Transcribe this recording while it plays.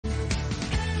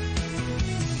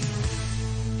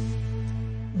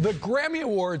The Grammy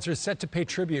Awards are set to pay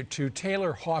tribute to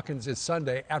Taylor Hawkins this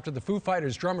Sunday after the Foo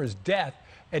Fighters drummer's death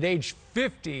at age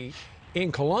 50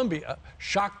 in Colombia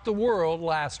shocked the world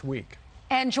last week.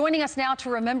 And joining us now to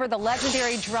remember the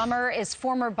legendary drummer is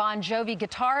former Bon Jovi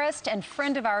guitarist and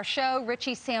friend of our show,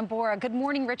 Richie Sambora. Good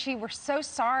morning, Richie. We're so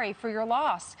sorry for your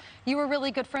loss. You were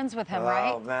really good friends with him,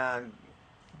 right? Oh, man.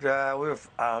 The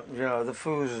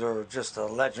Foos are just a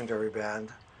legendary band.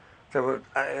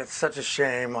 It's such a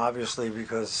shame, obviously,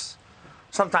 because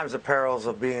sometimes the perils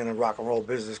of being in the rock and roll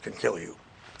business can kill you.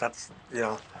 That's,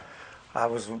 I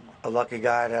was a lucky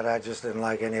guy that I just didn't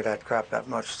like any of that crap that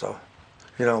much, so,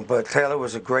 but Taylor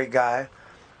was a great guy,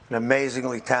 an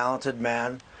amazingly talented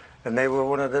man, and they were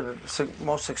one of the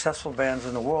most successful bands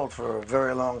in the world for a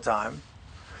very long time.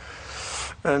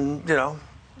 And,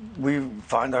 we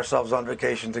find ourselves on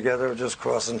vacation together, just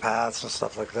crossing paths and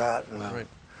stuff like that. And, right.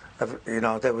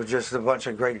 They were just a bunch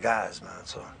of great guys, man.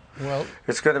 So, well,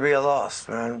 it's going to be a loss,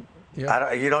 man.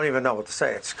 Yeah. You don't even know what to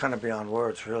say. It's kind of beyond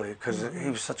words, really, because he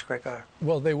was such a great guy.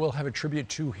 Well, they will have a tribute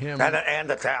to him. And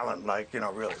the talent,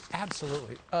 really.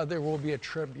 Absolutely. There will be a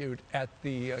tribute at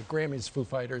the Grammys. Foo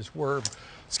Fighters were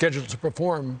scheduled to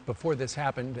perform before this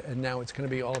happened, and now it's going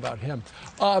to be all about him.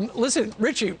 Listen,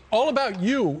 Richie, all about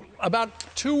you. About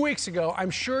 2 weeks ago,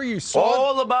 I'm sure you saw...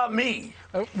 All about me.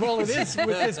 Well, it is with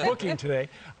this booking today.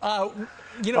 All right,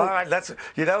 you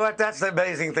know what? That's the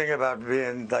amazing thing about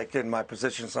being in my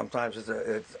position. Sometimes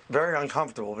it's very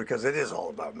uncomfortable because it is all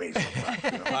about me.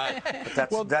 Sometimes,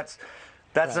 But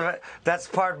that's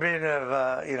part being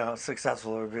of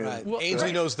successful or being. Right. Well,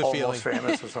 Ainsley knows the feeling. Almost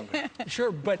famous or something.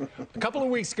 Sure, but a couple of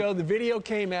weeks ago, the video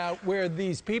came out where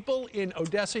these people in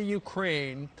Odessa,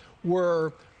 Ukraine,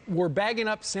 were bagging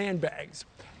up sandbags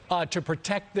to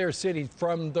protect their city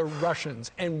from the Russians.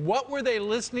 And what were they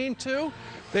listening to?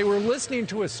 They were listening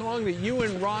to a song that you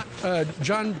and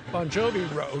John Bon Jovi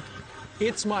wrote,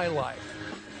 "It's My Life."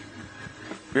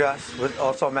 Yes, with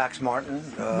also Max Martin,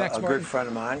 good friend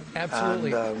of mine.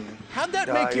 Absolutely. And, how'd that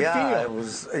make you feel? It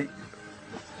was.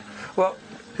 Well,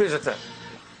 here's the thing.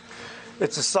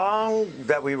 It's a song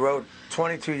that we wrote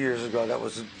 22 years ago that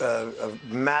was a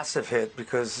massive hit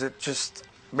because it just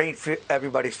made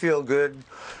everybody feel good.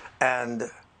 And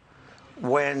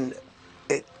when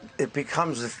it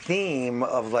becomes a theme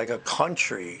of a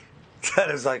country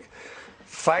that is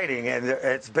fighting, and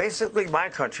it's basically my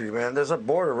country, man. There's a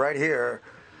border right here,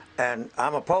 and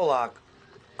I'm a Polak,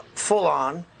 full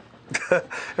on, and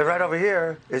right over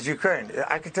here is Ukraine.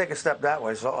 I could take a step that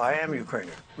way, so I am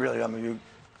Ukrainian. Really,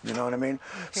 you know what I mean?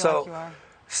 So like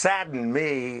saddened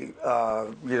me,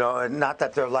 and not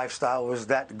that their lifestyle was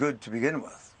that good to begin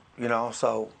with,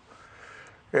 so.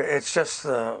 It's just,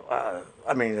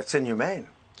 it's inhumane.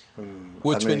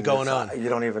 What's been going on? You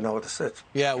don't even know what to say.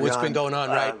 Yeah, what's been going on,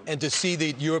 right? And to see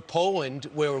that you're Poland,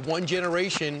 where one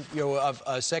generation, of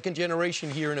a second generation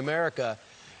here in America,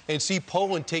 and see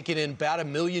Poland taking in about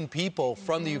 1 million people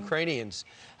from the Ukrainians,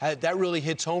 that really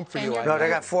hits home for you. No, they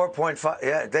got 4.5.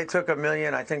 Yeah, they took 1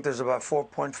 million. I think there's about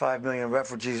 4.5 million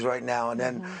refugees right now, and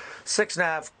then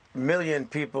 6.5 million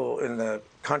people in the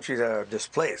country that are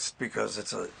displaced because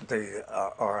they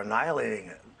are annihilating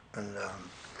it. And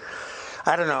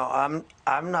I don't know.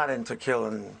 I'm not into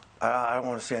killing. I don't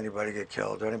want to see anybody get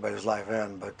killed or anybody's life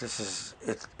end. But it's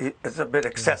a bit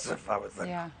excessive, I would think.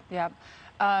 Yeah.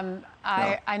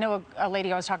 I know a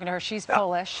lady, I was talking to her, she's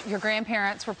Polish. Your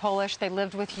grandparents were Polish. They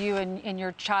lived with you in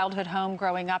your childhood home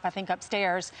growing up, I think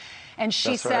upstairs. And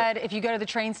she said, if you go to the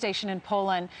train station in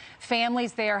Poland,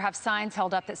 families there have signs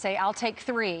held up that say, "I'll take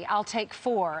 3, I'll take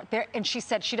 4. And she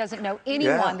said she doesn't know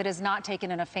anyone that is not taken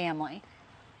in a family.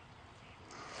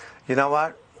 You know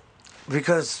what?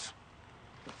 Because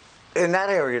in that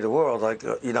area of the world,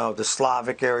 the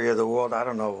Slavic area of the world, I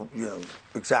don't know,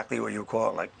 exactly what you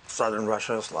call it, Southern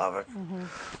Russia, Slavic.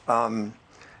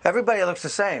 Everybody looks the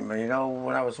same.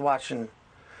 When I was watching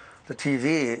the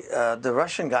TV, the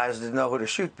Russian guys didn't know who to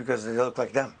shoot because they looked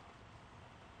like them.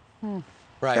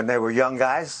 Right. And they were young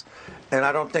guys, and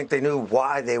I don't think they knew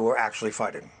why they were actually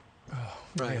fighting. Oh,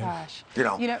 right. Gosh.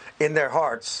 In their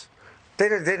hearts, they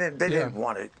didn't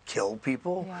want to kill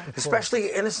people,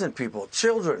 especially innocent people,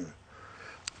 children.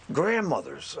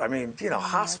 Grandmothers,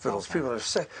 hospitals, people are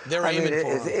sick. They're aiming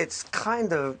for them. It's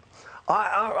kind of,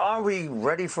 are we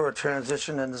ready for a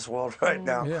transition in this world right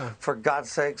now? Yeah. For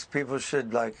God's sakes, people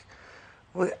should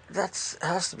that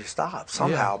has to be stopped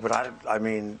somehow. But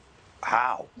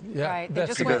how? Yeah, Right.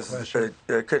 that's the question.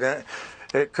 Because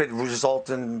it could result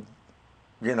in,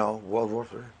 World War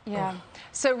III. Yeah.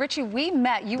 So Richie, we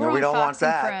met. You were we on don't Fox want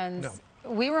and that. Friends. No.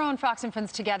 We were on Fox and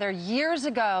Friends together years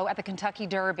ago at the Kentucky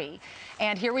Derby,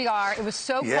 and here we are. It was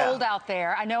so cold out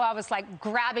there. I know I was like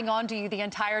grabbing onto you the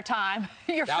entire time.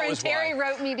 Your friend Terry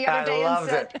wrote me the other day and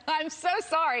said, "I'm so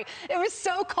sorry. It was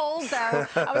so cold though.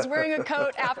 I was wearing a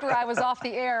coat after I was off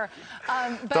the air."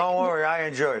 But don't worry, I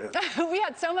enjoyed it. We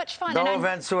had so much fun. No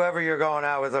offense, whoever you're going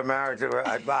out with or married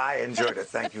to, I enjoyed it.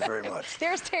 Thank you very much.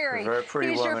 There's Terry. You're a very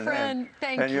pretty He's woman, your friend.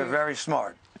 Thank you. And you're very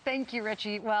smart. Thank you,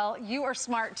 Richie. Well, you are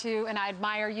smart too, and I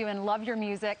admire you and love your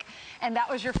music. And that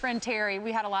was your friend Terry.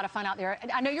 We had a lot of fun out there.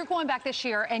 I know you're going back this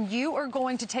year, and you are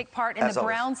going to take part in the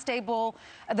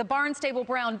Barnstable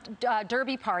Brown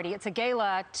Derby party. It's a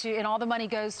gala, and all the money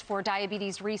goes for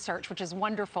diabetes research, which is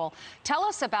wonderful. Tell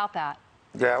us about that.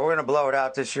 Yeah, we're going to blow it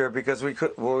out this year because we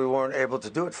weren't able to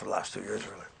do it for the last 2 years,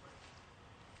 really.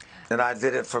 And I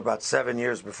did it for about 7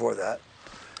 years before that.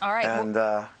 All right.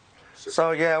 And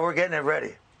so, yeah, we're getting it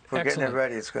ready. We're getting it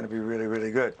ready. It's going to be really,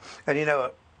 really good. And, you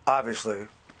know, obviously,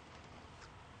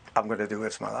 I'm going to do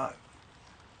It's My Life.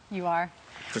 You are?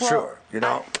 For sure, you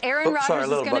know. Aaron Rodgers is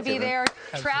going to be there.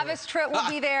 Travis Tritt will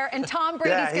be there. And Tom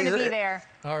Brady's going to be there.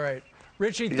 All right.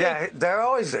 Richie, they're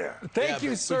always there. Thank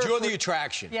you, sir. You're the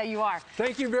attraction. Yeah, you are.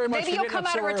 Thank you very much. Maybe you'll come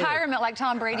out of retirement like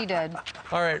Tom Brady did.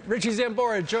 All right. Richie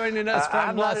Sambora joining us from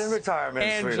I'm not in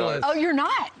retirement, sweetheart. Oh, you're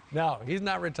not? No, he's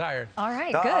not retired. All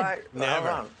right, All good. right. Never.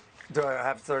 Hold on. Do I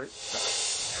have 30?